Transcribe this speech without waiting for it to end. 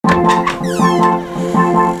Hi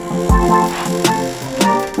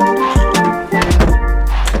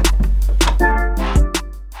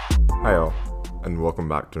all, and welcome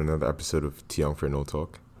back to another episode of Too Young for No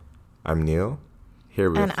Talk. I'm Neil, here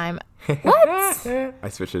with... And I'm... What? I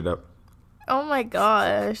switched it up. Oh my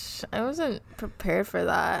gosh. I wasn't prepared for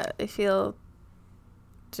that. I feel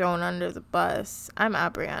thrown under the bus. I'm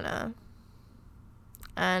Brianna.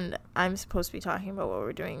 And I'm supposed to be talking about what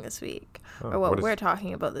we're doing this week. Or what we're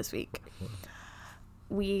talking about this week.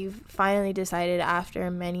 We've finally decided after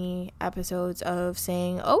many episodes of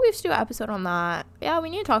saying, oh, we have to do an episode on that. Yeah, we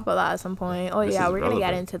need to talk about that at some point. Oh, yeah, we're going to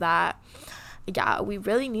get into that. Yeah, we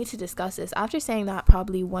really need to discuss this. After saying that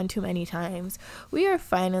probably one too many times, we are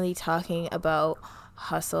finally talking about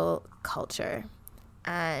hustle culture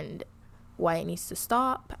and why it needs to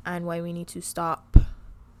stop and why we need to stop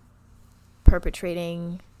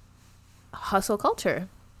perpetrating hustle culture.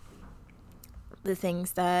 The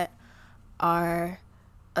things that are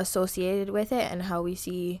associated with it and how we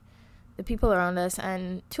see the people around us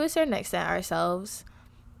and to a certain extent ourselves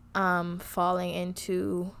falling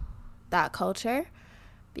into that culture,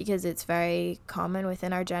 because it's very common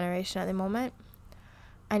within our generation at the moment.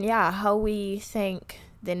 And yeah, how we think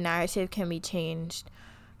the narrative can be changed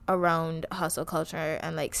around hustle culture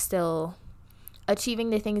and like still achieving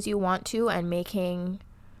the things you want to and making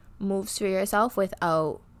moves for yourself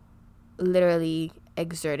without literally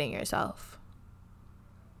exerting yourself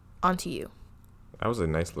onto you. That was a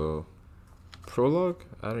nice little prologue.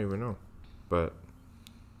 I don't even know. But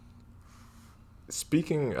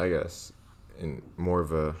speaking, I guess, in more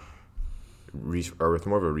of a with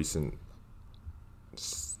more of a recent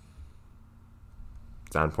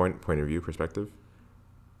point of view perspective,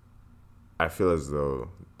 I feel as though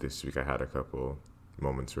this week I had a couple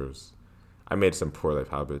moments where I made some poor life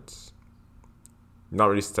habits, not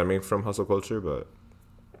really stemming from hustle culture, but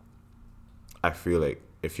I feel like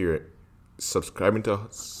if you're subscribing to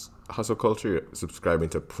hustle culture, you're subscribing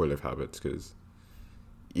to poor life habits, because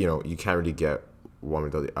you can't really get one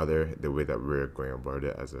without the other the way that we're going about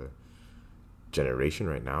it as a generation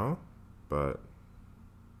right now. But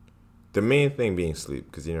the main thing being sleep,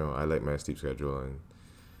 because I like my sleep schedule, and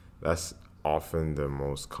that's often the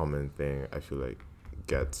most common thing I feel like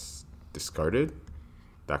gets discarded.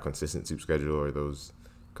 That consistent sleep schedule, or those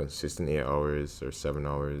consistent 8 hours or 7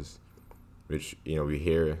 hours, which we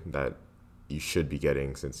hear that you should be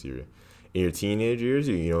getting since you're in your teenage years.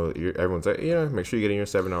 Everyone's like, make sure you're getting your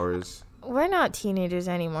 7 hours. We're not teenagers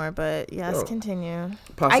anymore, but yes, continue.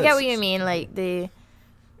 I get what you mean, like the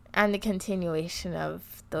continuation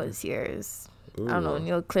of those years. Ooh. I don't know,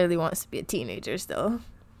 Neil clearly wants to be a teenager still.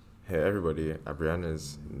 Hey everybody, Brianna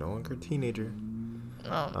is no longer a teenager.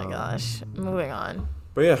 Oh my gosh, moving on.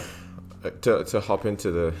 But yeah, to hop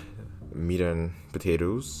into the meat and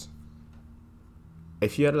potatoes,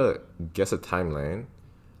 if you had to guess a timeline,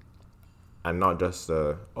 and not just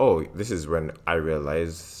this is when I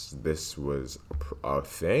realized this was a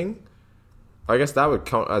thing, I guess that would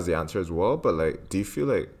count as the answer as well. But like, do you feel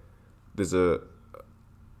like there's a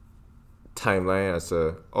timeline as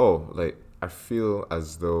I feel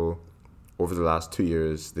as though over the last 2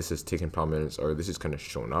 years this has taken prominence, or this has kind of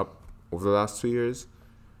shown up over the last 2 years?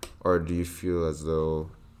 Or do you feel as though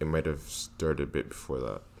it might have started a bit before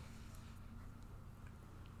that?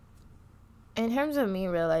 In terms of me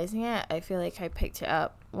realizing it, I feel like I picked it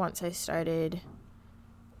up once I started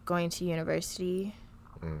going to university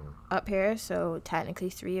up here, so technically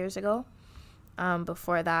 3 years ago.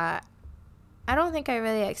 Before that, I don't think I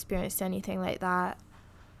really experienced anything like that.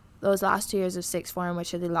 Those last 2 years of sixth form,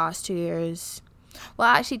 which are the last 2 years... Well,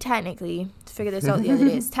 actually, technically, to figure this out the other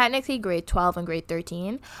day, it's technically grade 12 and grade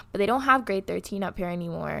 13, but they don't have grade 13 up here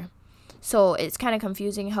anymore. So it's kind of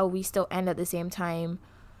confusing how we still end at the same time,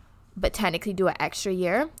 but technically do an extra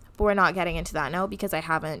year. But we're not getting into that now because I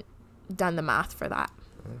haven't done the math for that.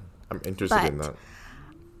 I'm interested in that.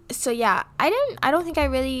 So yeah, I don't think I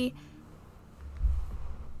really...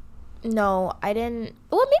 No, I didn't...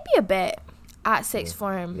 Well, maybe a bit at sixth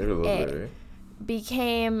form. Maybe a little bit, right?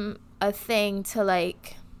 Became a thing to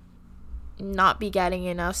like not be getting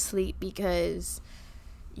enough sleep because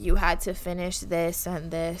you had to finish this and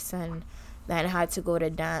then had to go to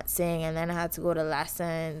dancing, and then had to go to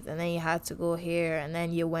lessons, and then you had to go here, and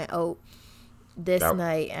then you went out this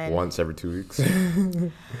night, and once every 2 weeks.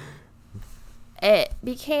 It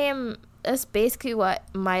became... That's basically what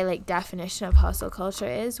my like definition of hustle culture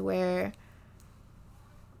is, where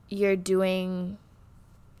you're doing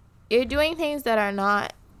things that are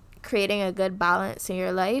not creating a good balance in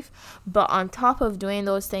your life, but on top of doing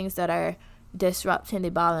those things that are disrupting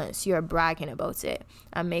the balance, you're bragging about it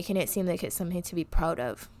and making it seem like it's something to be proud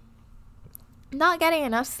of. not getting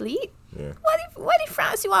enough sleep. Yeah. What if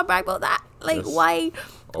France you want to brag about that? Like, Yes.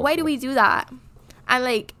 why do we do that? And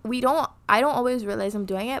like, I don't always realize I'm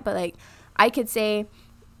doing it, but like, I could say,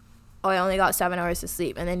 oh, I only got 7 hours of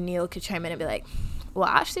sleep, and then Neil could chime in and be like, well,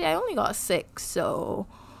 actually, I only got 6, so,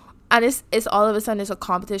 and it's all of a sudden it's a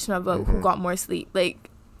competition about who got more sleep. Like,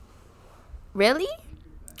 really?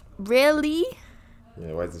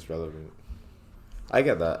 Yeah, why is this relevant? I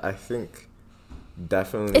get that. I think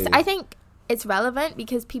definitely. I think it's relevant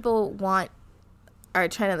because people are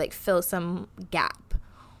trying to like fill some gap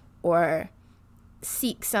or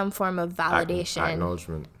seek some form of validation.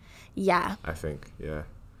 Acknowledgement. Yeah. I think, yeah.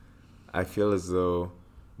 I feel as though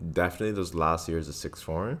definitely those last years of sixth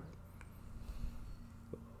form,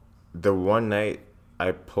 the one night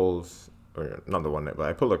I pulled, or not the one night, but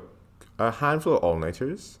I pulled a handful of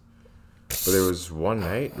all-nighters. But there was one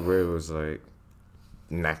night where it was like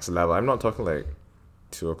next level. I'm not talking like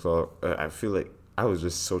 2 o'clock. I feel like I was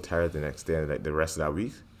just so tired the next day, and like the rest of that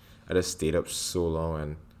week, I just stayed up so long.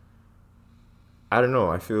 And I don't know.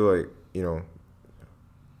 I feel like,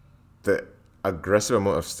 the aggressive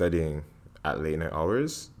amount of studying at late night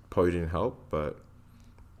hours probably didn't help. But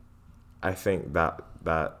I think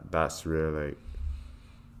that's real like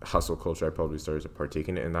hustle culture. I probably started to partake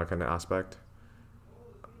in it in that kind of aspect.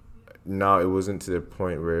 Now it wasn't to the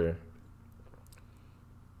point where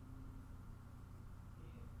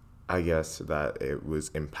I guess that it was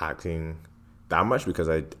impacting that much because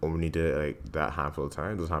I only did it like those handful of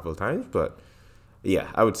times. But yeah,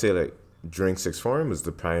 I would say like during sixth form was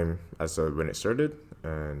the prime as of when it started,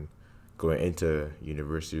 and going into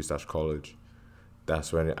university / college,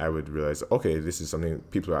 that's when I would realize, okay, this is something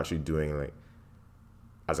people are actually doing like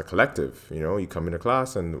as a collective. You come into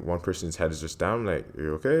class and one person's head is just down, like,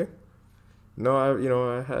 you okay? No,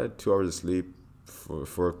 I had 2 hours of sleep,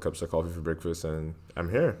 4 cups of coffee for breakfast, and I'm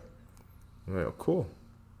here. I'm like, oh, cool.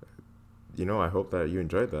 I hope that you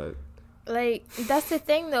enjoyed that. Like, that's the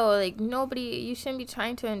thing, though. Like, you shouldn't be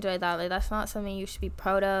trying to enjoy that. Like, that's not something you should be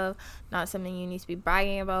proud of, not something you need to be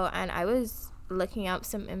bragging about. And I was looking up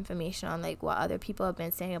some information on, like, what other people have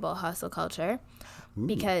been saying about hustle culture. Ooh.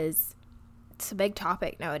 Because it's a big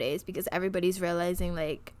topic nowadays, because everybody's realizing,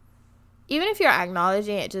 like, even if you're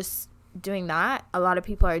acknowledging it, just doing that, a lot of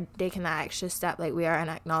people are taking that extra step, like we are, and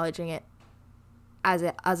acknowledging it as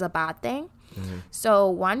a bad thing. Mm-hmm. So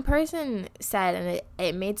one person said, and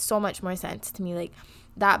it made so much more sense to me, like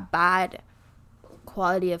that bad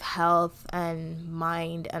quality of health and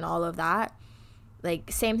mind and all of that,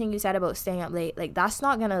 like same thing you said about staying up late, like that's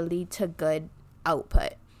not gonna lead to good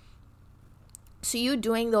output. So you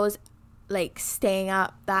doing those, like staying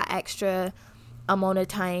up that extra amount of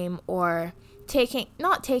time, or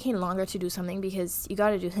not taking longer to do something, because you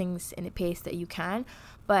got to do things in a pace that you can.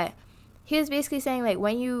 But he was basically saying, like,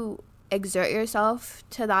 when you exert yourself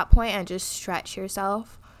to that point and just stretch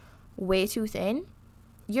yourself way too thin,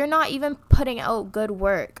 you're not even putting out good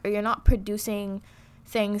work, or you're not producing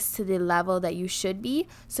things to the level that you should be.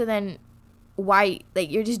 So then why, like,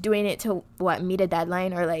 you're just doing it to meet a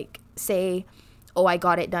deadline, or like say, oh, I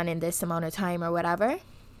got it done in this amount of time or whatever.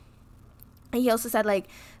 And he also said, like,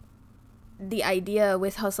 the idea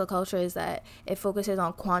with hustle culture is that it focuses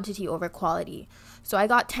on quantity over quality. So I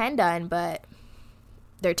got 10 done, but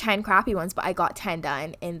they're 10 crappy ones, but I got 10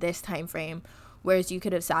 done in this time frame. Whereas you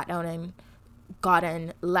could have sat down and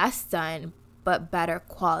gotten less done, but better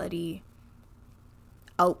quality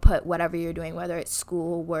output, whatever you're doing, whether it's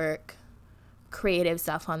school, work, creative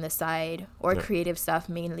stuff on the side, or creative stuff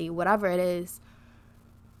mainly, whatever it is.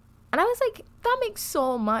 And I was like, that makes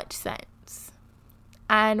so much sense.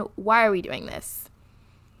 And why are we doing this?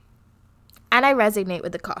 And I resonate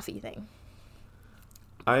with the coffee thing.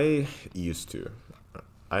 I used to.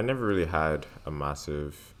 I never really had a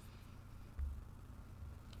massive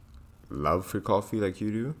love for coffee like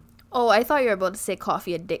you do. Oh, I thought you were about to say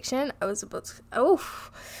coffee addiction. I was about to...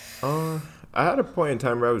 I had a point in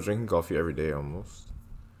time where I was drinking coffee every day almost.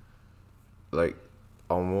 Like,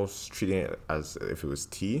 almost treating it as if it was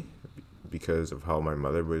tea, because of how my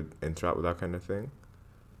mother would interact with that kind of thing.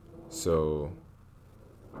 So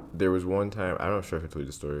there was one time, I'm not sure if I told you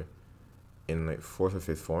the story, in like 4th or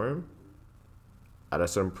 5th form, at a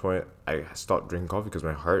certain point, I stopped drinking coffee because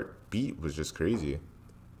my heartbeat was just crazy.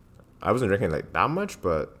 I wasn't drinking like that much,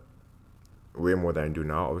 but way more than I do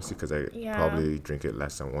now, obviously, because I probably drink it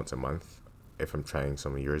less than once a month if I'm trying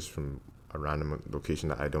some of yours from a random location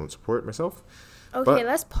that I don't support myself. Okay,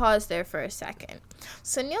 let's pause there for a second.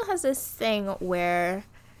 So Neil has this thing where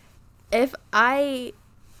if I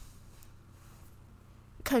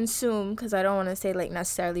consume, because I don't want to say like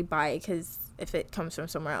necessarily buy, because if it comes from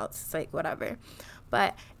somewhere else, it's like whatever.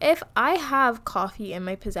 But if I have coffee in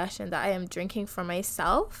my possession that I am drinking for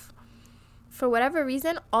myself, for whatever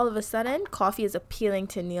reason, all of a sudden, coffee is appealing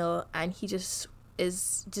to Neil, and he just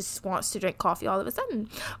wants to drink coffee all of a sudden.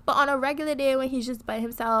 But on a regular day when he's just by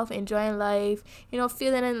himself, enjoying life,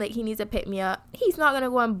 feeling like he needs to pick me up, he's not gonna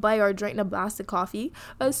go and buy or drink a blast of coffee.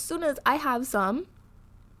 As soon as I have some,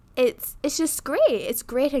 it's just great. It's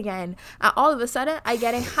great again. And all of a sudden, I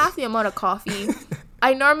get half the amount of coffee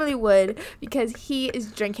I normally would because he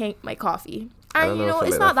is drinking my coffee. And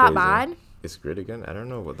it's not that bad. It's great again. I don't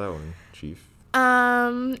know about that one, Chief.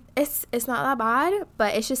 It's not that bad,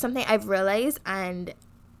 but it's just something I've realized, and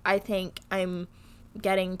I think I'm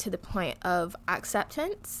getting to the point of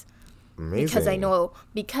acceptance. Amazing.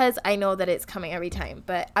 Because I know that it's coming every time.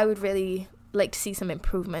 But I would really like to see some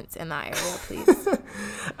improvements in that area, please.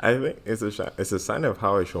 I think it's a sign of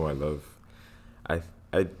how I show my love.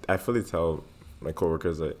 I fully tell my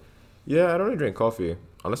coworkers that, yeah, I don't really drink coffee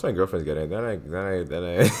unless my girlfriend's getting it.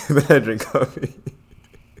 Then I drink coffee.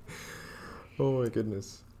 Oh my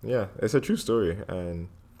goodness. Yeah, it's a true story, and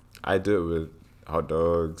I do it with hot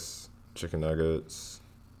dogs, chicken nuggets.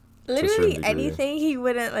 Literally anything he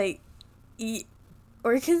wouldn't like eat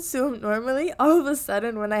or consume normally, all of a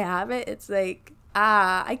sudden when I have it, it's like,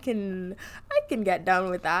 I can get down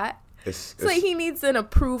with that. It's like he needs an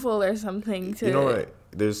approval or something to. You know what?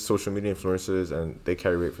 There's social media influencers, and they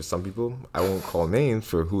carry weight for some people. I won't call names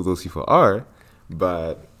for who those people are,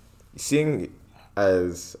 but seeing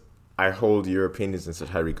as I hold your opinions in such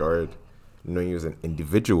high regard, knowing you as an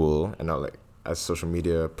individual and not like a social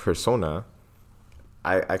media persona,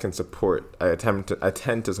 I can support. I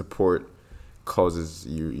tend to support causes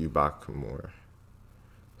you back more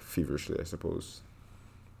feverishly, I suppose.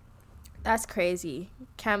 That's crazy.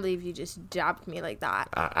 Can't believe you just jabbed me like that.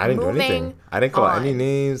 I didn't do anything. I didn't call any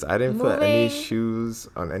names. I didn't put any shoes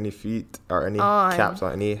on any feet or any caps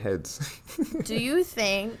on any heads. Do you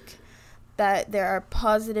think that there are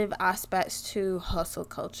positive aspects to hustle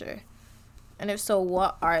culture? And if so,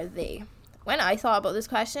 what are they? When I thought about this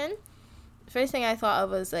question, the first thing I thought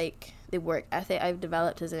of was like the work ethic I've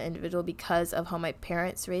developed as an individual because of how my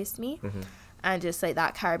parents raised me. Mm-hmm. And just like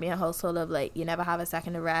that Caribbean household of like, you never have a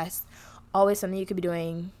second to rest. Always something you could be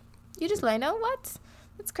doing. You just like, no, what?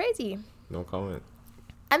 That's crazy. No comment.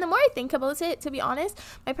 And the more I think about it, to be honest,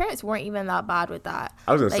 my parents weren't even that bad with that.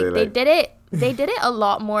 I was gonna say they did it a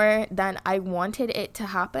lot more than I wanted it to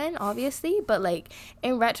happen, obviously. But like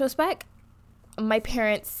in retrospect, my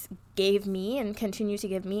parents gave me and continue to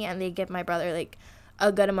give me, and they give my brother like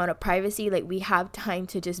a good amount of privacy. Like we have time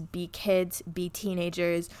to just be kids, be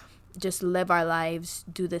teenagers, just live our lives,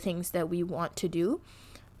 do the things that we want to do.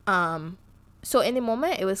 So in the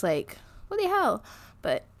moment it was like, what the hell?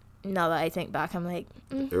 But now that I think back, I'm like,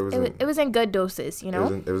 it was in good doses, It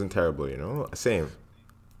wasn't terrible, Same.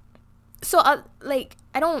 So I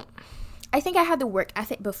think I had the work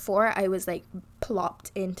ethic before I was like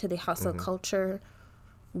plopped into the hustle culture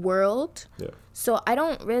world. Yeah. So I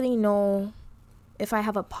don't really know if I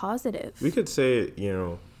have a positive. We could say,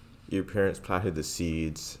 your parents planted the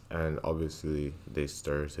seeds, and obviously they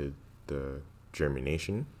started the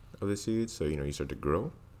germination of the seeds, so you start to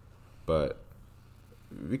grow. But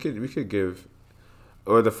we could give,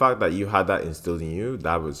 or the fact that you had that instilled in you,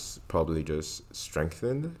 that was probably just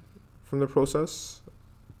strengthened from the process.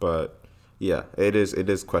 But yeah, it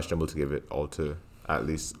is questionable to give it all to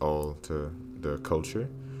the culture.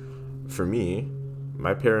 For me,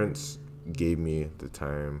 my parents gave me the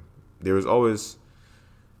time. There was always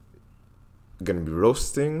gonna be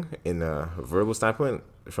roasting in a verbal standpoint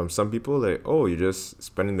from some people, like, oh, you're just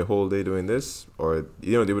spending the whole day doing this, or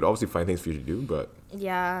they would obviously find things for you to do. But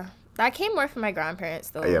yeah, that came more from my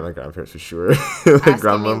grandparents though. Yeah, my grandparents for sure. Asking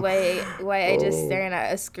grandma, me why I just staring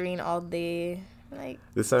at a screen all day. Like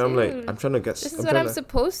this time, I'm like, I'm trying to get. This is what I'm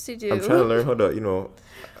supposed to do. I'm trying to learn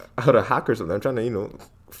how to hack or something. I'm trying to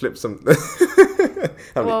flip some.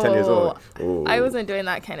 I'm like 10 years old. Oh. I wasn't doing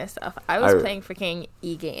that kind of stuff. I was playing freaking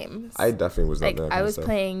e-games. I definitely was not like I was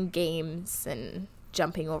playing games and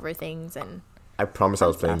jumping over things, and I promise I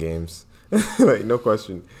was playing games. Like, no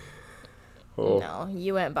question. Oh. No,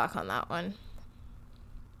 you went back on that one.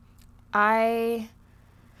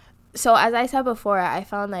 So as I said before, I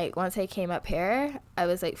found like once I came up here, I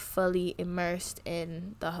was like fully immersed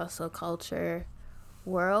in the hustle culture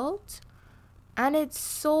world, and it's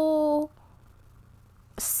so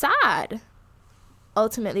sad,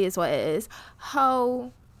 ultimately, is what it is,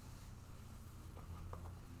 how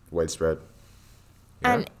widespread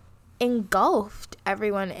and engulfed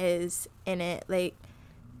everyone is in it. Like,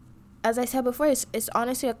 as I said before, it's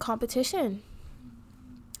honestly a competition.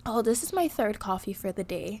 Oh, this is my third coffee for the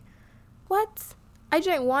day. What? I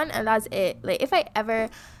drink one and that's it. Like, if I ever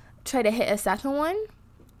try to hit a second one,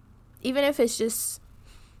 even if it's just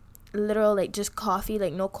literal, like, just coffee,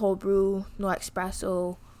 like, no cold brew, no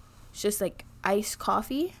espresso, it's just, like, iced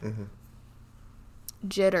coffee,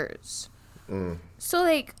 jitters. So,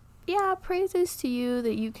 like, yeah, praises to you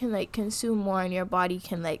that you can, like, consume more and your body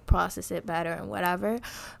can, like, process it better and whatever.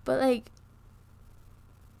 But, like,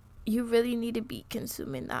 you really need to be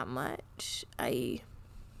consuming that much. I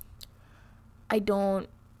don't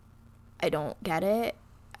get it.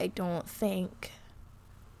 I don't think,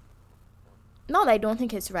 not that I don't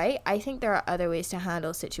think it's right. I think there are other ways to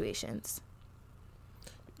handle situations.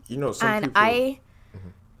 You know, some and people...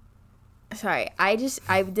 sorry,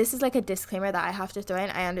 this is like a disclaimer that I have to throw in.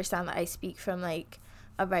 I understand that I speak from like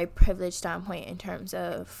a very privileged standpoint in terms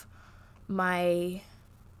of my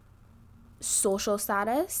social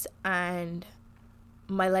status and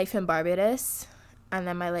my life in Barbados and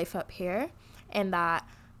then my life up here, and that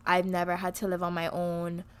I've never had to live on my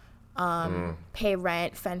own, pay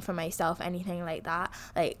rent, fend for myself, anything like that.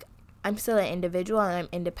 Like, I'm still an individual and I'm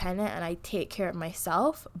independent and I take care of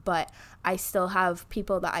myself, but I still have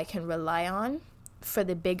people that I can rely on for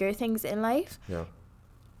the bigger things in life. Yeah.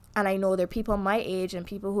 And I know there are people my age and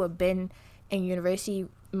people who have been in university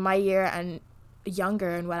my year and younger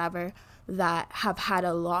and whatever that have had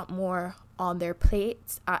a lot more on their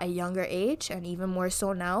plates at a younger age, and even more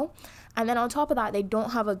so now. And then on top of that, they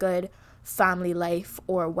don't have a good family life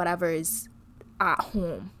or whatever is at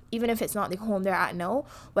home. Even if it's not the home they're at now,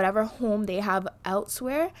 whatever home they have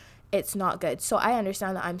elsewhere, it's not good. So I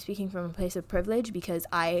understand that I'm speaking from a place of privilege, because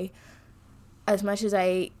I, as much as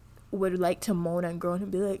I would like to moan and groan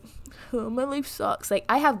and be like, oh, my life sucks, like,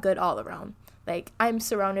 I have good all around. Like, I'm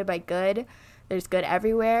surrounded by good. There's good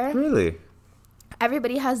everywhere. Really?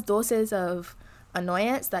 Everybody has doses of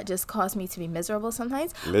annoyance that just cause me to be miserable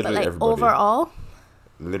sometimes. Literally but like everybody. overall,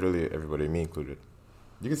 literally everybody, me included.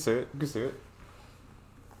 You can say it. You can say it.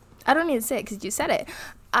 I don't need to say it because you said it.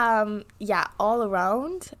 Yeah, all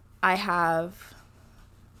around, I have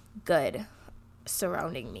good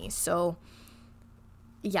surrounding me. So,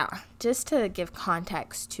 yeah, just to give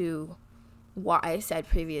context to what I said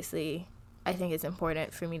previously, I think it's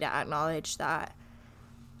important for me to acknowledge that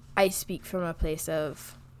I speak from a place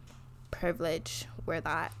of privilege where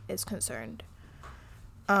that is concerned.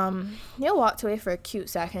 Neil walked away for a cute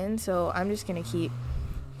second, so I'm just gonna keep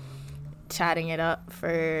chatting it up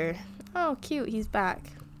for, oh, cute, he's back.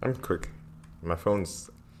 I'm quick. My phone's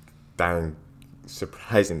dying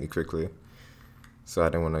surprisingly quickly, so I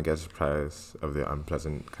didn't want to get surprised of the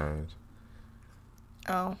unpleasant kind.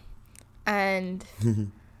 Oh, and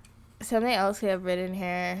something else we have written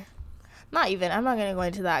here, I'm not gonna go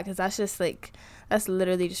into that because that's just like, that's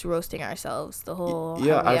literally just roasting ourselves, the whole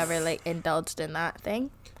have we ever like indulged in that thing.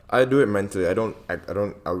 I do it mentally. I don't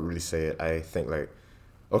really say it. I think like,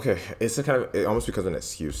 okay, it's a kind of, it almost becomes an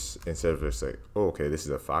excuse instead of just like, oh, okay, this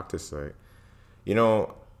is a fact. It's like, you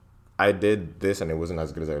know, I did this and it wasn't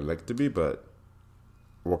as good as I would like it to be, but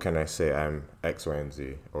what can I say? I'm X, Y, and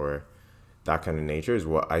Z, or that kind of nature is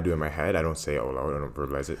what I do in my head. I don't say it out loud. I don't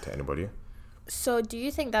verbalize it to anybody. So do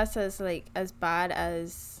you think that's as bad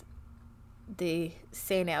as the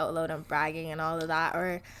saying it out loud and bragging and all of that,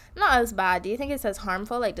 or not as bad? Do you think it's as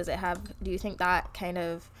harmful? Like, do you think that kind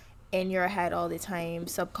of in your head all the time,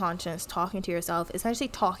 subconscious, talking to yourself, essentially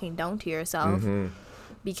talking down to yourself,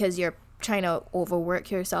 because you're trying to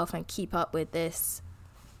overwork yourself and keep up with this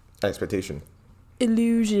expectation,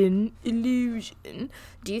 illusion?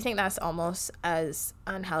 Do you think that's almost as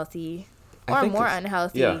unhealthy or more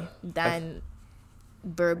unhealthy than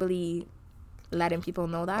verbally letting people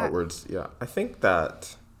know that? Outwards, yeah. I think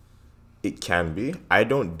that it can be. I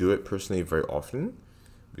don't do it personally very often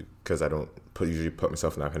because I don't usually put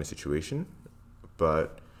myself in that kind of situation.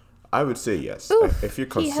 But I would say yes. Oof, if you're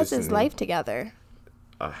consistently, he has his life together.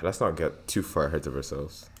 Let's not get too far ahead of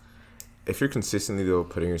ourselves. If you're consistently, though,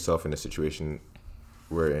 putting yourself in a situation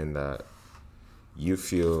wherein that you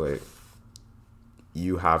feel like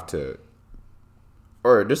you have to,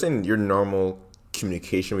 or just in your normal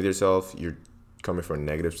communication with yourself, you're coming from a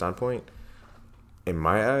negative standpoint, in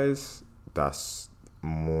my eyes, that's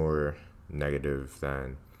more negative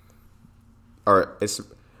than, or it's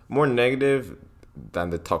more negative than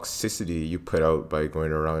the toxicity you put out by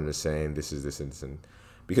going around and saying this is this and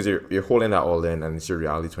because you're holding that all in and it's your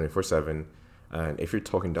reality 24/7. And if you're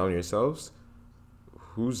talking down to yourselves,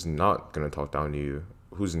 who's not gonna talk down to you?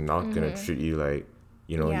 Who's not gonna treat you like,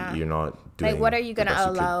 you know, you're not doing, like, what are you gonna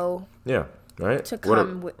allow right to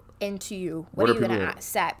come into you? What are you gonna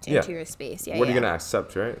accept into your space? What are you gonna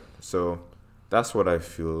accept, right? So that's what I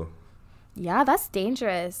feel. Yeah, that's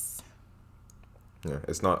dangerous. Yeah,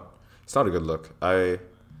 it's not a good look. I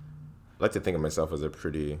like to think of myself as a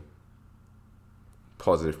pretty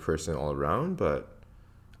positive person all around, but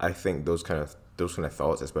I think those kind of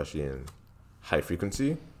thoughts, especially in high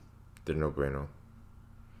frequency, they're no bueno.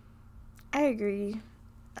 I agree.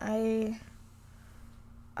 I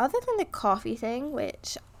Other than the coffee thing,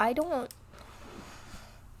 which I'm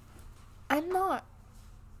not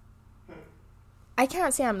I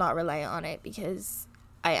can't say I'm not reliant on it because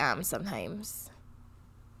I am sometimes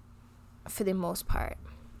for the most part.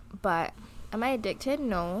 But am I addicted?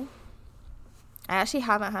 No. I actually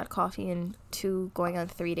haven't had coffee in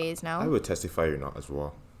 3 days now. I would testify you're not as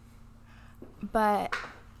well. But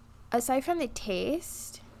aside from the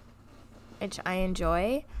taste, which I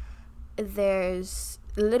enjoy, there's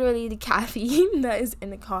literally the caffeine that is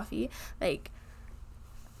in the coffee. Like,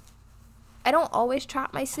 I don't always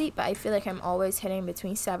track my sleep, but I feel like I'm always hitting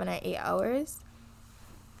between 7 and 8 hours.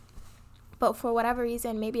 But for whatever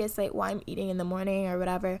reason, maybe it's like what I'm eating in the morning or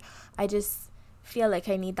whatever, I just feel like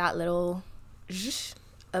I need that little zhoosh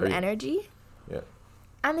of energy. Yeah.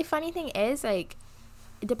 And the funny thing is, like,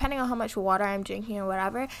 depending on how much water I'm drinking or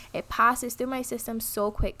whatever, it passes through my system so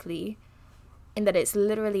quickly in that it's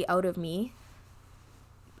literally out of me.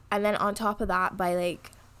 And then on top of that, by like,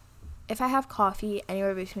 if I have coffee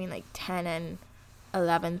anywhere between like 10 and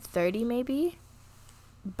 11:30 maybe,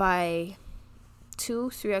 by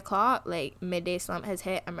 2-3 o'clock, like midday slump has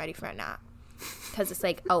hit, I'm ready for a nap because it's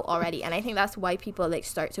like out already. And I think that's why people like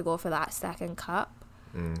start to go for that second cup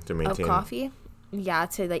to maintain of coffee. Yeah,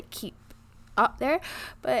 to like keep up there.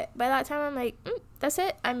 But by that time I'm like, that's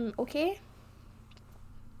it, I'm okay,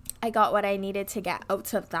 I got what I needed to get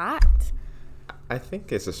out of that. I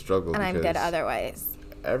think it's a struggle, and I'm good otherwise.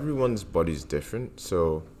 Everyone's body's different,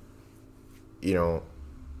 so you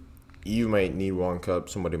might need 1 cup,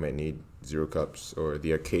 somebody might need 0 cups, or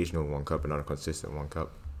the occasional 1 cup and not a consistent 1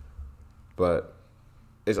 cup. But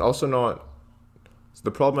it's also not.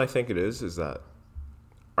 The problem I think it is that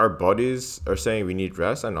our bodies are saying we need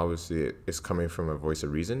rest, and obviously it's coming from a voice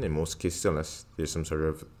of reason in most cases, unless there's some sort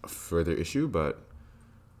of further issue. But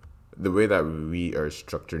the way that we are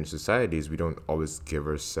structured in society is we don't always give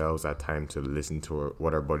ourselves that time to listen to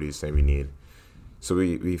what our body is saying we need. So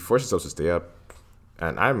we force ourselves to stay up,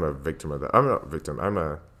 and I'm a victim of that. I'm not a victim.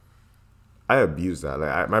 I abuse that.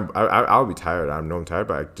 Like I'll be tired. I know I'm tired,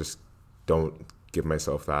 but I just don't give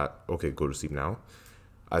myself that, okay, go to sleep now,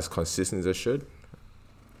 as consistent as I should.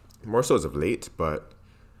 More so as of late, but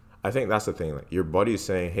I think that's the thing. Like, your body is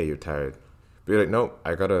saying, hey, you're tired. But you're like, no,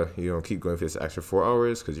 I gotta, keep going for this extra 4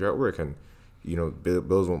 hours because you're at work, and,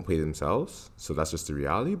 bills won't pay themselves. So that's just the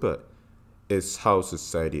reality. But it's how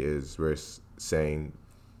society is, where it's saying,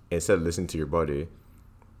 instead of listening to your body,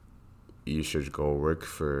 you should go work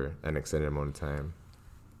for an extended amount of time,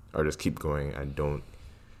 or just keep going and don't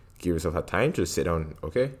give yourself that time to sit down.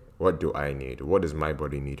 Okay, what do I need? What does my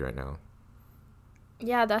body need right now?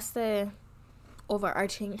 Yeah, that's the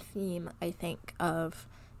overarching theme, I think, of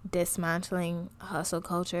dismantling hustle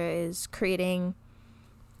culture, is creating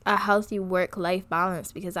a healthy work-life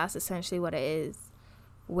balance, because that's essentially what it is,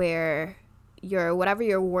 where whatever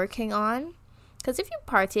you're working on, because if you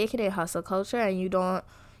partake in a hustle culture and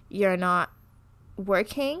you're not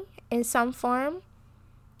working in some form,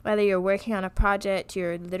 whether you're working on a project,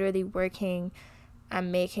 you're literally working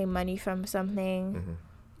and making money from something,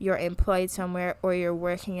 you're employed somewhere, or you're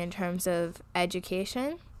working in terms of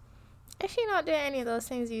education. If you're not doing any of those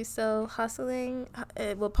things, you still hustling,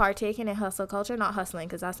 partaking in hustle culture, not hustling,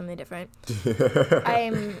 because that's something different.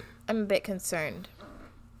 I'm a bit concerned.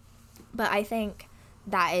 But I think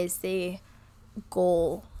that is the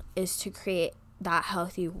goal, is to create that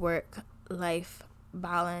healthy work-life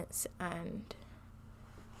balance and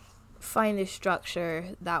find the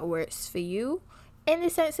structure that works for you, in the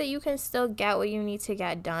sense that you can still get what you need to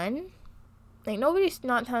get done. Like, nobody's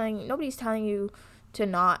telling you to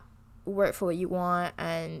not work for what you want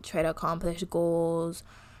and try to accomplish goals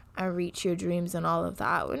and reach your dreams and all of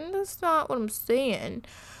that. And that's not what I'm saying.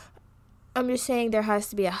 I'm just saying there has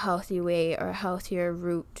to be a healthy way or a healthier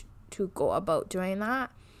route to go about doing that.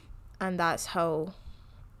 And that's how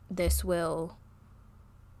this will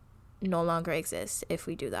no longer exist if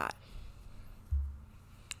we do that.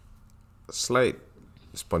 Slight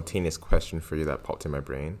spontaneous question for you that popped in my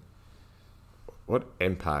brain. What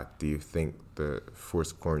impact do you think the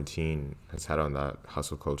forced quarantine has had on that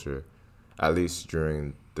hustle culture, at least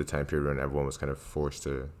during the time period when everyone was kind of forced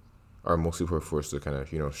to, or most people were forced to kind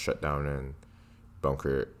of, shut down and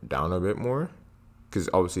bunker down a bit more? Because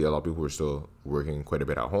obviously a lot of people were still working quite a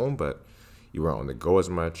bit at home, but you weren't on the go as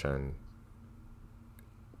much, and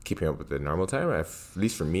keeping up with the normal time. At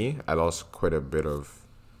least for me, I lost quite a bit of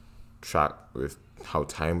track with how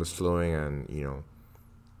time was flowing and,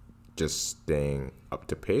 just staying up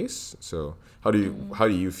to pace. So how do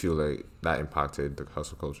you feel like that impacted the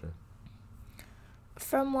hustle culture?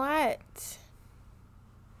 From what?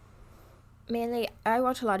 Mainly, I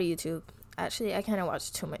watch a lot of YouTube. Actually, I kind of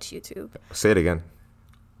watch too much YouTube. Say it again.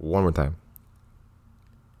 One more time.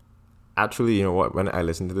 Actually, you know what? When I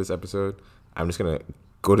listen to this episode, I'm just going to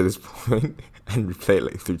go to this point and replay it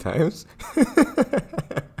like 3 times.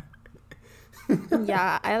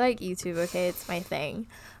 Yeah, I like YouTube, okay? It's my thing.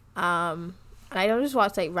 And I don't just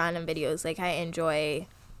watch like random videos. Like, I enjoy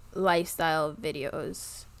lifestyle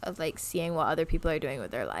videos of like seeing what other people are doing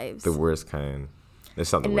with their lives. The worst kind.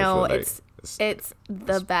 It's not the worst. No, Like, it's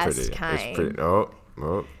the best pretty, kind. It's pretty.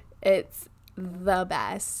 Oh. It's the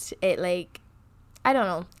best. It like, I don't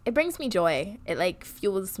know. It brings me joy. It like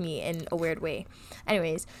fuels me in a weird way.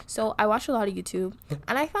 Anyways, so I watch a lot of YouTube,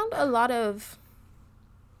 and I found a lot of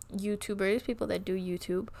YouTubers, people that do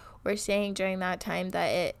YouTube, were saying during that time that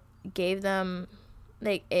it gave them,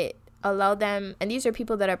 like, it allowed them, and these are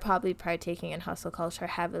people that are probably partaking in hustle culture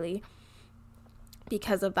heavily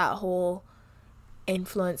because of that whole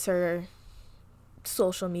influencer,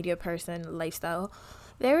 social media person lifestyle.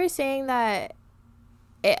 They were saying that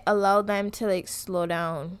it allowed them to like slow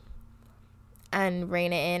down and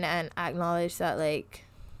rein it in and acknowledge that like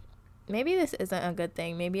maybe this isn't a good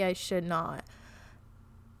thing, maybe I should not,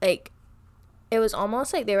 like, it was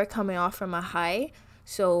almost like they were coming off from a high,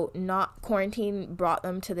 so not quarantine brought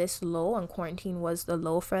them to this low, and quarantine was the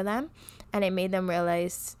low for them, and it made them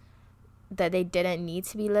realize that they didn't need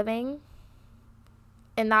to be living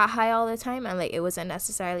in that high all the time, and like it wasn't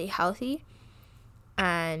necessarily healthy.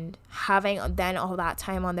 And having then all that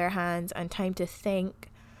time on their hands and time to think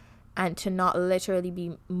and to not literally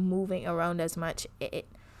be moving around as much, it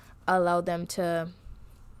allowed them to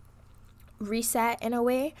reset in a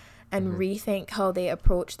way and rethink how they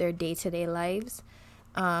approach their day-to-day lives.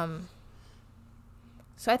 So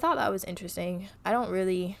I thought that was interesting. I don't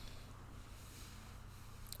really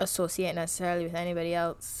associate necessarily with anybody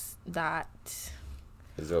else that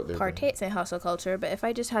partakes in hustle culture, but if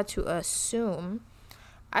I just had to assume,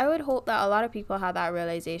 I would hope that a lot of people had that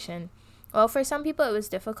realization. Well, for some people it was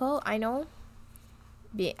difficult, I know,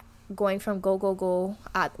 going from go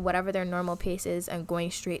at whatever their normal pace is and going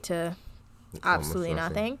straight to absolutely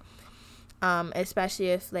nothing. Especially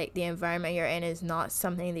if like the environment you're in is not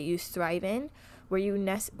something that you thrive in, where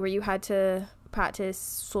you had to practice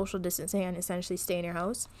social distancing and essentially stay in your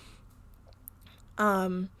house.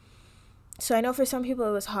 So I know for some people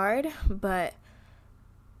it was hard, but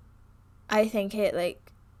I think it like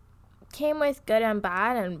came with good and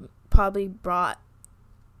bad, and probably brought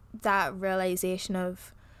that realization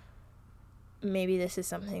of maybe this is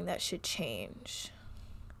something that should change.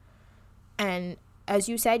 And as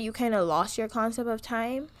you said, you kind of lost your concept of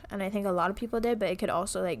time, and I think a lot of people did, but it could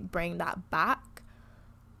also like bring that back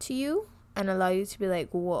to you and allow you to be like,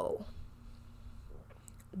 whoa,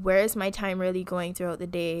 where is my time really going throughout the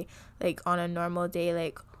day? Like on a normal day,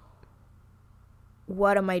 like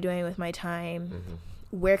what am I doing with my time?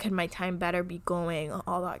 Where could my time better be going?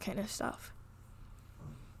 All that kind of stuff.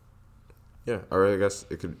 Yeah, or I guess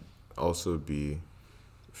it could also be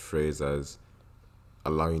phrased as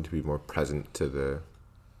allowing you to be more present to the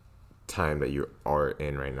time that you are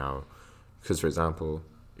in right now. Because, for example,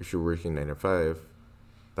 if you're working 9 to 5,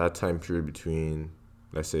 that time period between,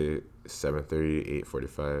 let's say, 7:30 to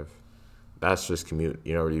 8:45, that's just commute.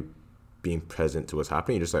 You're not really being present to what's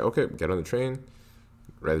happening. You're just like, okay, get on the train,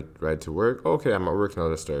 ride to work. Okay, I'm at work now,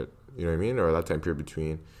 let's start. You know what I mean? Or that time period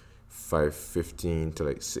between 5:15 to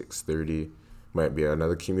like 6:30 might be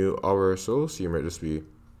another commute hour or so. So you might just be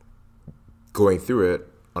going through it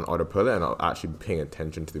on autopilot and actually paying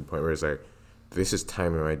attention to the point where it's like, this is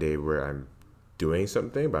time in my day where I'm doing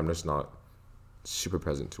something, but I'm just not super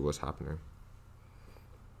present to what's happening.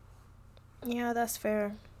 Yeah, that's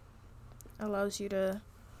fair. Allows you to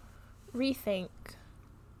rethink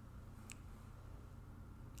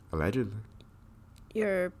Allegedly.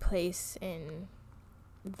 your place in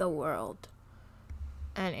the world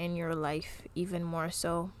and in your life even more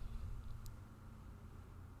so.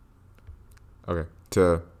 Okay,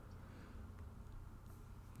 to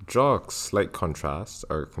draw a slight contrast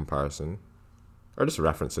or comparison, or just a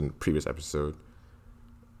reference in the previous episode,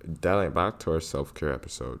 dialing it back to our self-care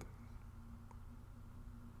episode.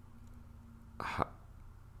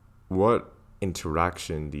 What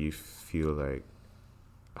interaction do you feel like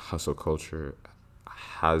hustle culture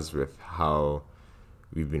has with how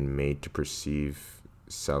we've been made to perceive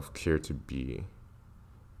self-care to be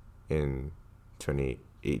in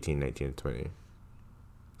 18, 19, and 20?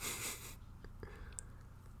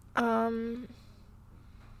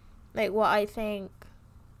 Like what I think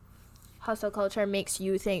hustle culture makes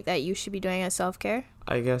you think that you should be doing as self-care?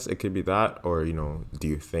 I guess it could be that, or do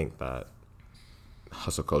you think that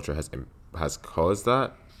hustle culture has caused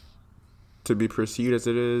that to be perceived as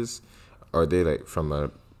it is? Are they like from a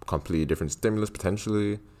completely different stimulus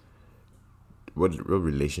potentially? What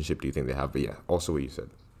relationship do you think they have? But yeah, also what you said.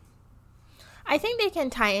 I think they can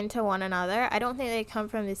tie into one another. I don't think they come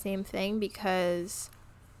from the same thing, because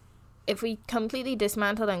if we completely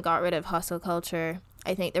dismantled and got rid of hustle culture,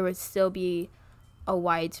 I think there would still be a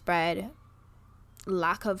widespread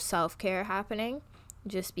lack of self-care happening,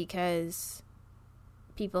 just because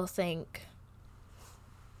people think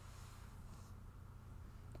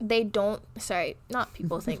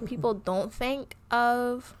people don't think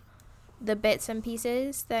of the bits and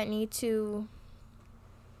pieces that need to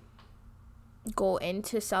go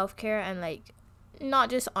into self-care, and like not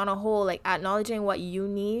just on a whole, like acknowledging what you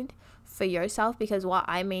need for yourself, because what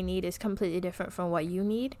I may need is completely different from what you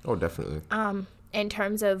need. Oh, definitely. In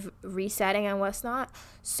terms of resetting and what's not.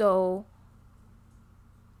 So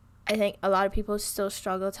I think a lot of people still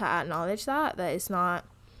struggle to acknowledge that it's not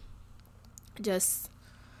just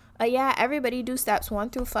everybody do steps 1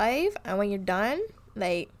 through 5, and when you're done,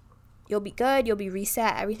 like, you'll be good, you'll be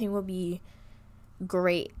reset, everything will be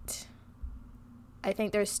great. I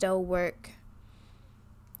think there's still work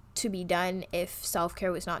to be done if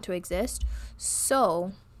self-care was not to exist.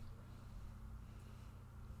 So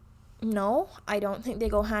no, I don't think they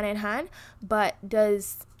go hand in hand. But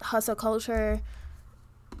does hustle culture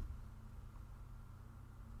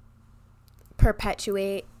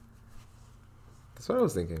perpetuate? That's what I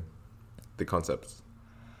was thinking. The concepts.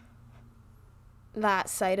 That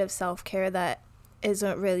side of self-care that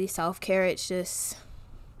isn't really self-care. It's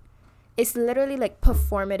literally like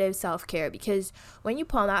performative self-care, because when you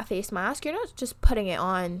put on that face mask, you're not just putting it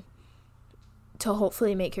on to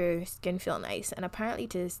hopefully make your skin feel nice. And apparently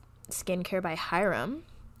to Skincare by Hiram,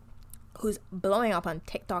 who's blowing up on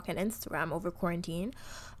TikTok and Instagram over quarantine,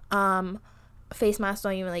 face masks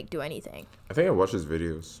don't even like do anything. I think I watched his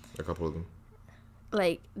videos, a couple of them.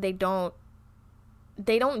 Like they don't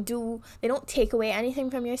take away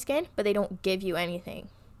anything from your skin, but they don't give you anything.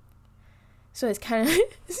 So it's kind of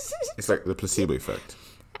it's like the placebo effect.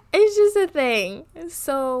 It's just a thing.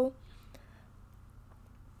 So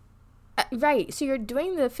right, so you're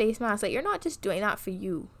doing the face mask, like you're not just doing that for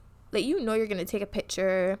you. Like, you're gonna take a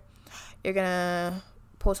picture, you're gonna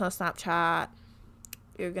post on Snapchat,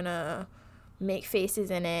 you're gonna make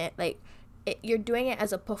faces in it, like you're doing it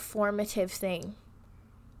as a performative thing.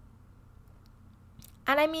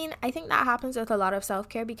 And I mean, I think that happens with a lot of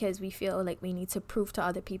self-care, because we feel like we need to prove to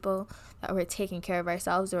other people that we're taking care of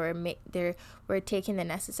ourselves, or we're taking the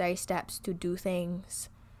necessary steps to do things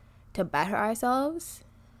to better ourselves.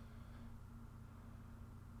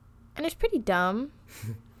 And it's pretty dumb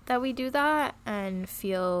that we do that and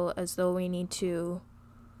feel as though we need to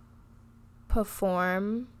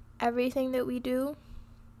perform everything that we do.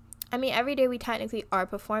 I mean, every day we technically are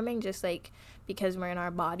performing, just like because we're in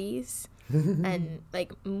our bodies. And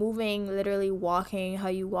like moving, literally walking, how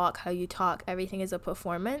you walk, how you talk, everything is a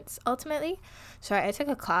performance ultimately. Sorry, I took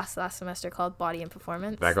a class last semester called Body and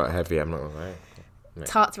Performance. That got heavy, I'm not gonna lie.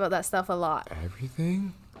 Talked about that stuff a lot.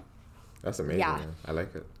 Everything? That's amazing. Yeah. Man. I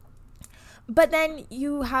like it. But then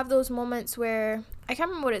you have those moments where, I can't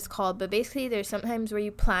remember what it's called, but basically there's sometimes where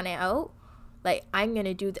you plan it out. Like, I'm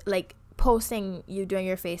gonna do like posting you doing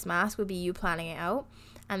your face mask would be you planning it out.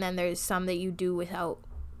 And then there's some that you do without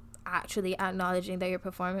actually acknowledging that you're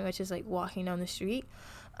performing, which is like walking down the street.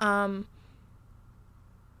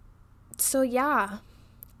 So yeah,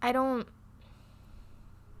 to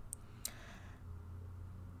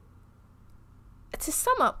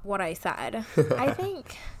sum up what I said, I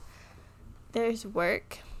think there's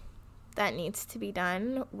work that needs to be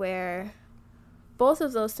done where both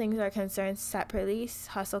of those things are concerned separately,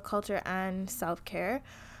 hustle culture and self-care,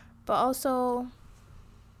 but also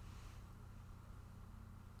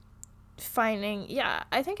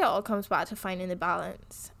I think it all comes back to finding the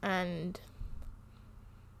balance and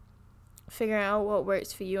figuring out what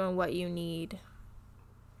works for you and what you need,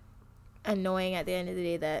 and knowing at the end of the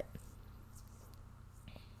day that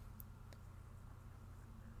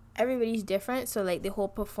everybody's different. So like the whole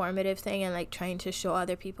performative thing and like trying to show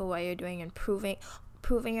other people what you're doing and proving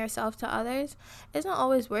yourself to others isn't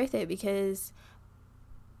always worth it, because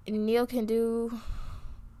Neil can do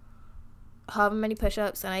however many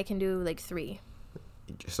push-ups and I can do like 3.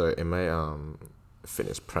 So in my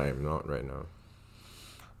fitness prime, not right now.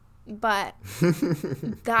 But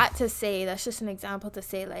that's just an example to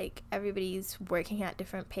say, like, everybody's working at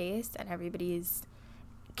different pace and everybody's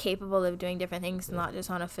capable of doing different things, not just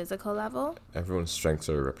on a physical level. Everyone's strengths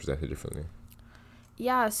are represented differently.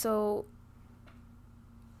 Yeah, so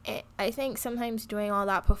I think sometimes doing all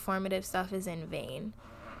that performative stuff is in vain,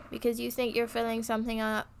 because you think you're filling something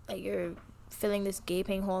up, like you're filling this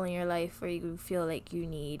gaping hole in your life where you feel like you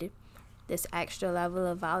need this extra level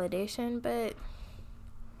of validation, but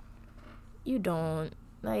you don't.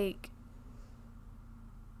 Like,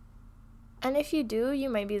 and if you do, you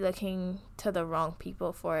might be looking to the wrong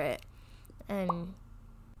people for it, and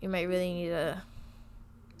you might really need to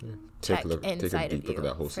check inside of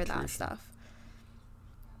you for that stuff.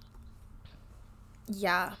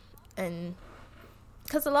 Yeah, and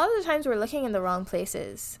because a lot of the times we're looking in the wrong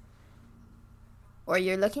places, or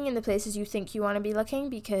you're looking in the places you think you want to be looking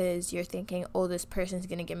because you're thinking, oh, this person's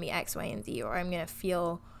going to give me X, Y, and Z, or I'm going to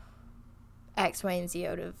feel X, Y, and Z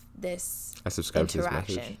out of this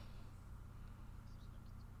interaction.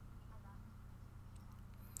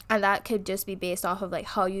 And that could just be based off of like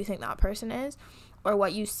how you think that person is, or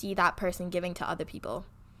what you see that person giving to other people.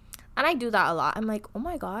 And I do that a lot. I'm like, oh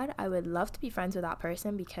my God, I would love to be friends with that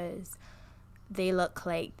person because they look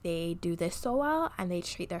like they do this so well and they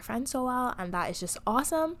treat their friends so well, and that is just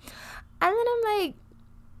awesome. And then I'm like,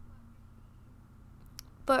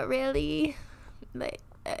 but really, like,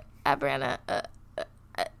 Brianna, and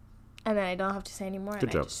then I don't have to say anymore. Good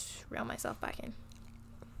and job. I just reel myself back in.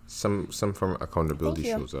 Some form of accountability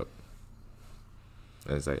shows up,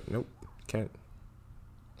 and it's like, nope, can't.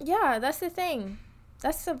 Yeah, that's the thing.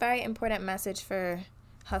 That's a very important message for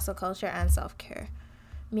hustle culture and self-care.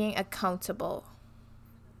 Being accountable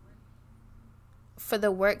for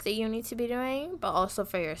the work that you need to be doing, but also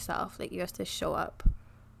for yourself. Like, you have to show up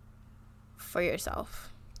for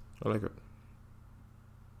yourself. I like it.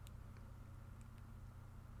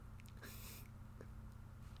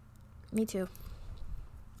 Me too.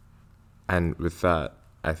 And with that,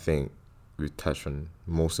 I think we touched on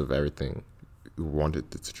most of everything we wanted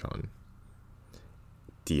to touch on.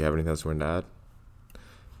 Do you have anything else you want to add?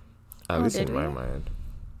 At least in my mind.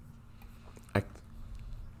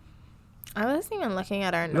 I wasn't even looking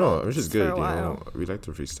at our notes. No, it was just good. You know, we like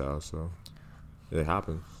to freestyle, so it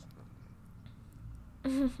happens.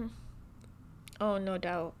 Oh, no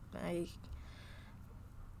doubt.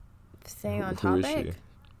 Staying on topic.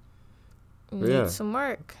 Needs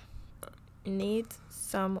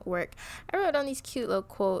some work. I wrote down these cute little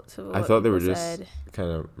quotes of what I thought they were just just kind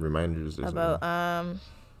of reminders or about something.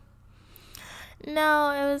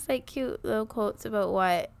 No, it was like cute little quotes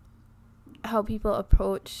about how people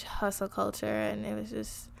approach hustle culture, and it was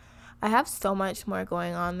just, I have so much more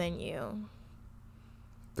going on than you.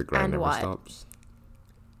 The grind never stops.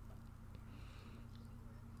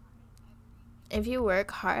 If you work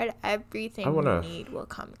hard, everything you need will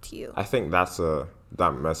come to you. I think that's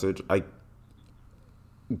that message.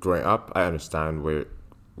 Growing up, I understand where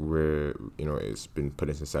it's been put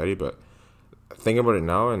in society, but thinking about it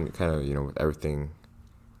now and kind of with everything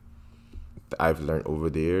that I've learned over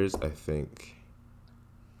the years, I think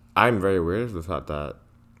I'm very aware of the fact that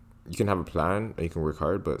you can have a plan and you can work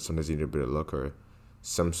hard, but sometimes you need a bit of luck or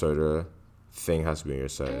some sort of thing has to be on your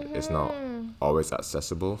side. Mm-hmm. It's not always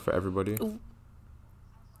accessible for everybody.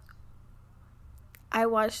 I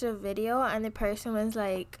watched a video and the person was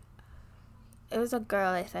like, it was a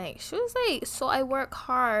girl, I think. She was like, so I work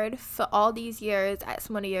hard for all these years, X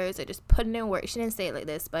amount of years, I just putting in work. She didn't say it like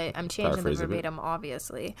this, but I'm changing the verbatim,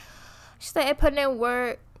 obviously. She's like, I put in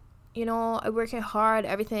work, I'm working hard,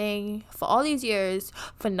 everything, for all these years,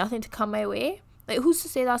 for nothing to come my way. Like, who's to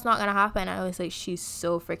say that's not going to happen? I was like, she's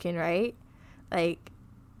so freaking right. Like,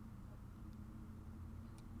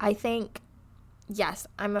 I think, yes,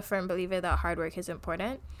 I'm a firm believer that hard work is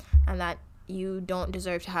important and that you don't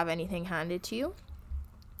deserve to have anything handed to you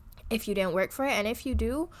if you didn't work for it. And if you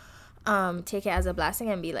do, take it as a blessing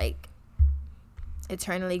and be like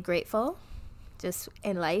eternally grateful just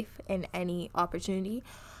in life, in any opportunity.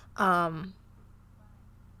 But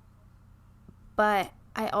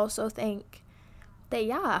I also think that,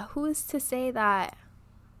 yeah, who is to say that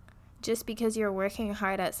just because you're working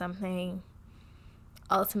hard at something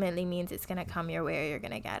ultimately means it's going to come your way or you're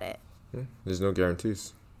going to get it? There's no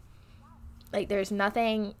guarantees. Like, there's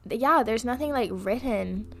nothing like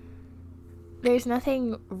written. There's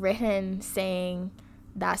nothing written saying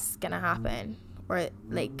that's going to happen. Or,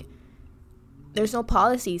 like, there's no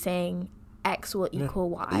policy saying X will equal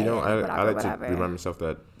Y. I like to remind myself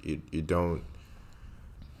that you don't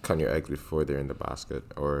count your eggs before they're in the basket.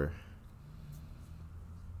 Or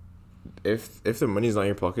if the money's not in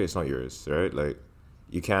your pocket, it's not yours, right? Like,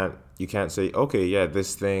 you can't say, okay, yeah,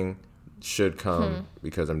 this thing should come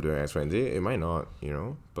because I'm doing X, Y, and Z. It might not,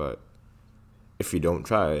 but if you don't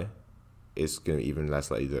try, it's gonna be even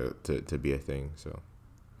less likely to be a thing. So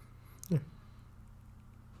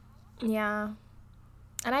yeah,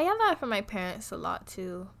 and I have that from my parents a lot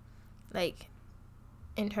too, like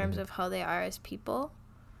in terms of how they are as people,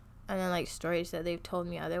 and then like stories that they've told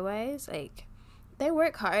me otherwise. Like they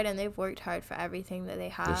work hard, and they've worked hard for everything that they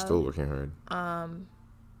have. They're still working hard.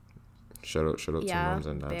 Shout out to moms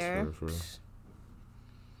and dads for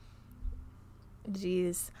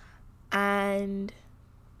Jeez.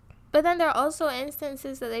 But then there are also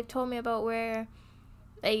instances that they've told me about where,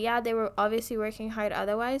 like, yeah, they were obviously working hard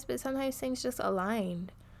otherwise, but sometimes things just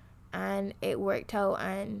aligned and it worked out.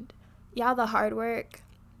 And yeah, the hard work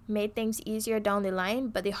made things easier down the line,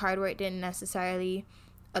 but the hard work didn't necessarily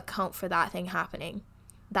account for that thing happening.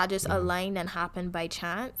 That just aligned and happened by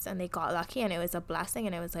chance, and they got lucky, and it was a blessing,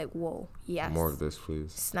 and it was like, whoa, yes. More of this,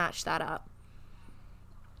 please. Snatch that up.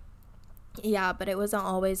 Yeah, but it wasn't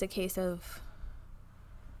always a case of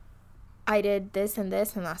I did this and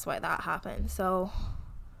this, and that's why that happened. So,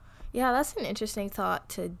 yeah, that's an interesting thought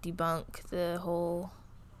to debunk the whole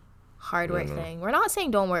hard work thing. We're not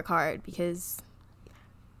saying don't work hard, because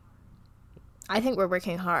I think we're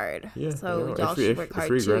working hard. Yeah, so y'all should work hard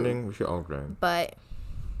too. If we're grinding, we should all grind. But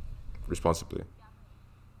responsibly.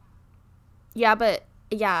 Yeah, but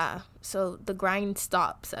yeah, so the grind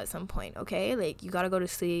stops at some point, okay? Like, you gotta go to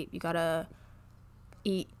sleep, you gotta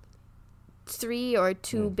eat 3 or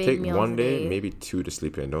 2 big meals. Take one day, maybe 2 to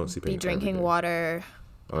sleep in. Don't sleep in. Be drinking water.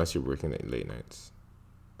 Unless you're working late nights.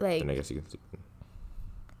 Like, then I guess you can sleep in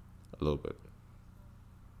a little bit.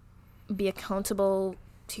 Be accountable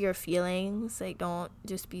to your feelings. Like, don't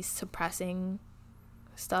just be suppressing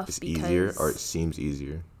stuff. It's easier, or it seems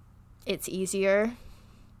easier. It's easier.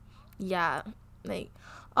 Yeah, like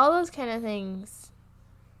all those kind of things.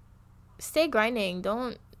 Stay grinding.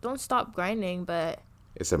 Don't stop grinding. But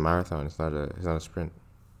it's a marathon. It's not a sprint.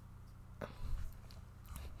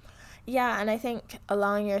 Yeah, and I think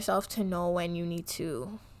allowing yourself to know when you need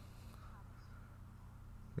to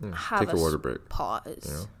have take a water break.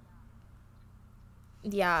 Pause.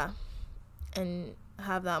 Yeah, and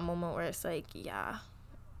have that moment where it's like, yeah,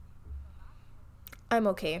 I'm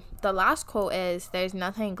okay. The last quote is, there's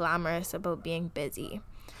nothing glamorous about being busy.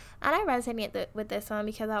 And I resonate with this one,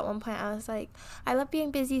 because at one point I was like, I love being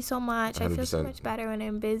busy so much. 100%. I feel so much better when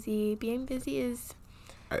I'm busy. Being busy is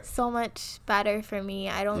so much better for me.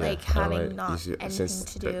 I don't like having not anything since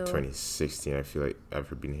to do. 2016, I feel like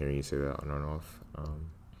I've been hearing you say that on and off.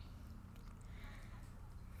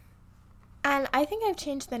 And I think I've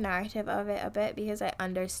changed the narrative of it a bit, because I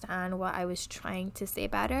understand what I was trying to say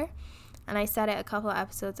better. And I said it a couple of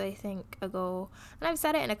episodes, I think, ago. And I've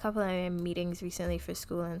said it in a couple of meetings recently for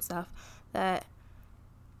school and stuff, that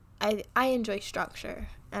I enjoy structure.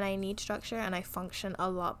 And I need structure. And I function a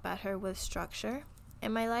lot better with structure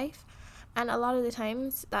in my life. And a lot of the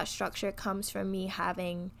times, that structure comes from me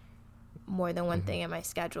having more than one thing in my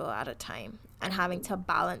schedule at a time. And having to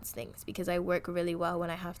balance things, because I work really well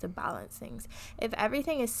when I have to balance things. If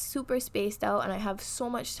everything is super spaced out and I have so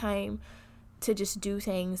much time to just do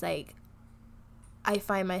things, like, I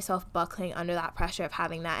find myself buckling under that pressure of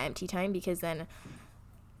having that empty time, because then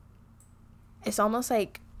it's almost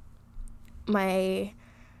like my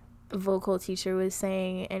vocal teacher was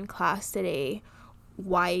saying in class today,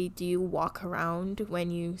 why do you walk around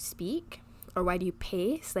when you speak? Or why do you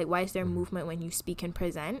pace? Like, why is there movement when you speak and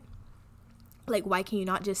present? Like, why can you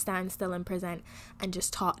not just stand still and present and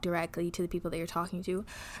just talk directly to the people that you're talking to?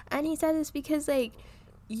 And he said it's because, like,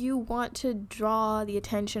 you want to draw the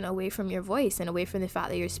attention away from your voice and away from the fact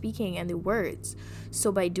that you're speaking and the words.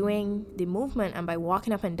 So by doing the movement and by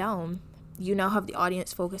walking up and down, you now have the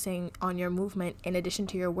audience focusing on your movement in addition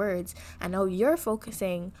to your words. And now you're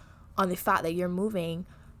focusing on the fact that you're moving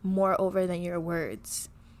more over than your words.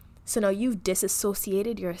 So now you've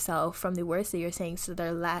disassociated yourself from the words that you're saying, so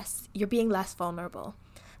you're being less vulnerable,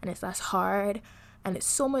 and it's less hard, and it's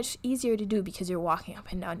so much easier to do because you're walking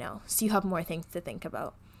up and down now. So you have more things to think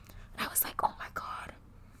about. And I was like, oh my God,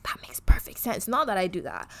 that makes perfect sense. Not that I do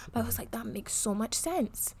that, but I was like, that makes so much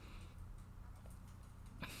sense.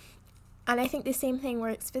 And I think the same thing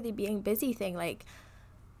works for the being busy thing, like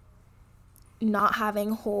not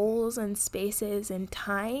having holes and spaces in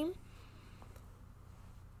time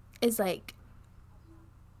is like,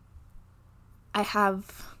 I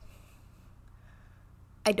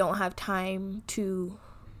don't have time to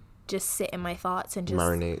just sit in my thoughts and just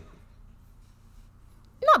marinate.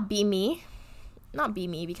 Not be me,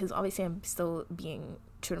 because obviously I'm still being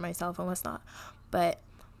true to myself and what's not, but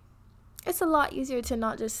it's a lot easier to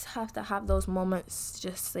not just have to have those moments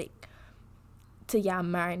just like to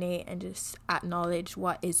marinate and just acknowledge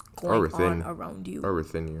what is going on around you or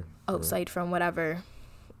within you outside from whatever.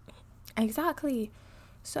 Exactly.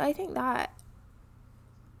 So I think that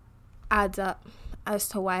adds up as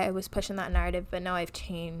to why I was pushing that narrative, but now I've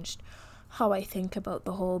changed how I think about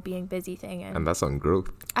the whole being busy thing, and that's on growth.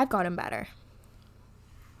 I've gotten better.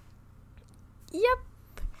 Yep.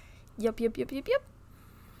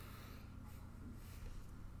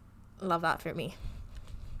 Love that for me.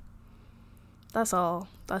 That's all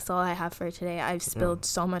I have for today. I've spilled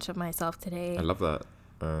so much of myself today. I love that.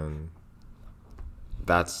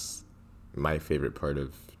 That's my favorite part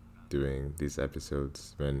of doing these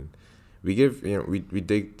episodes, when we give, we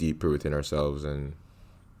dig deeper within ourselves and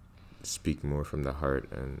speak more from the heart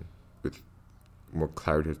and with more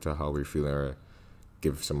clarity to how we're feeling, or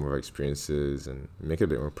give some of our experiences and make it a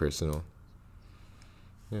bit more personal.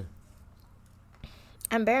 Yeah.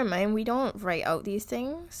 And bear in mind, we don't write out these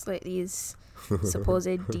things, like these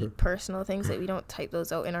supposed deep personal things, that we don't type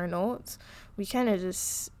those out in our notes. We kind of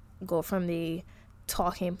just go from the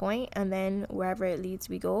talking point, and then wherever it leads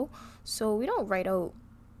we go. So we don't write out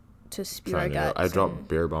to spew our guts. I drop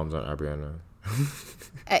bear bombs on Abriana.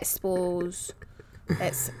 Expose.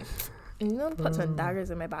 Put some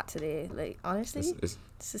daggers in my back today. Like, honestly, it's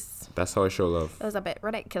just, that's how I show love. It was a bit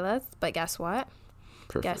ridiculous, but guess what?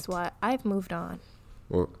 Perfect. Guess what? I've moved on.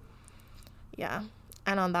 Well, yeah.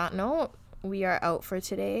 And on that note, we are out for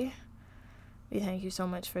today. We thank you so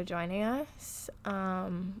much for joining us.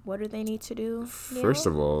 What do they need to do? First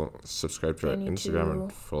of all, subscribe to our Instagram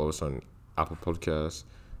and follow us on Apple Podcasts,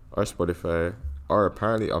 or Spotify, or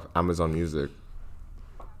apparently of Amazon Music.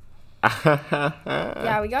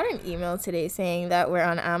 Yeah, we got an email today saying that we're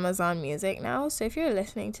on Amazon Music now. So if you're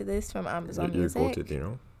listening to this from Amazon Music, you're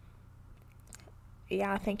goated,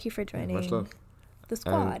 Yeah, thank you for joining much love. The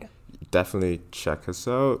squad. And definitely check us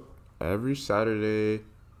out every Saturday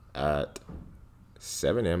at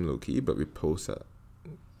 7 a.m. low key, but we post at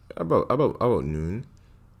about noon.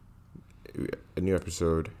 A new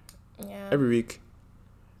episode. Yeah. Every week.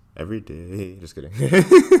 Every day. Just kidding.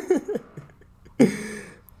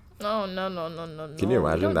 No. Can you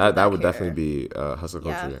imagine? That would definitely be hustle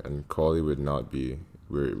culture, and quality would not be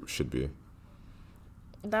where it should be.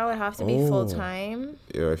 That would have to be full time.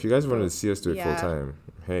 Yeah, if you guys wanted to see us do it full time,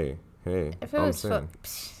 hey. If it was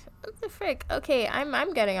what the frick? Okay,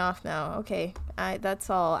 I'm getting off now. Okay,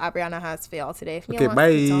 that's all Abriana has for y'all today. If Neil wants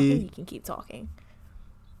to keep talking, he can keep talking.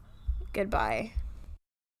 Goodbye.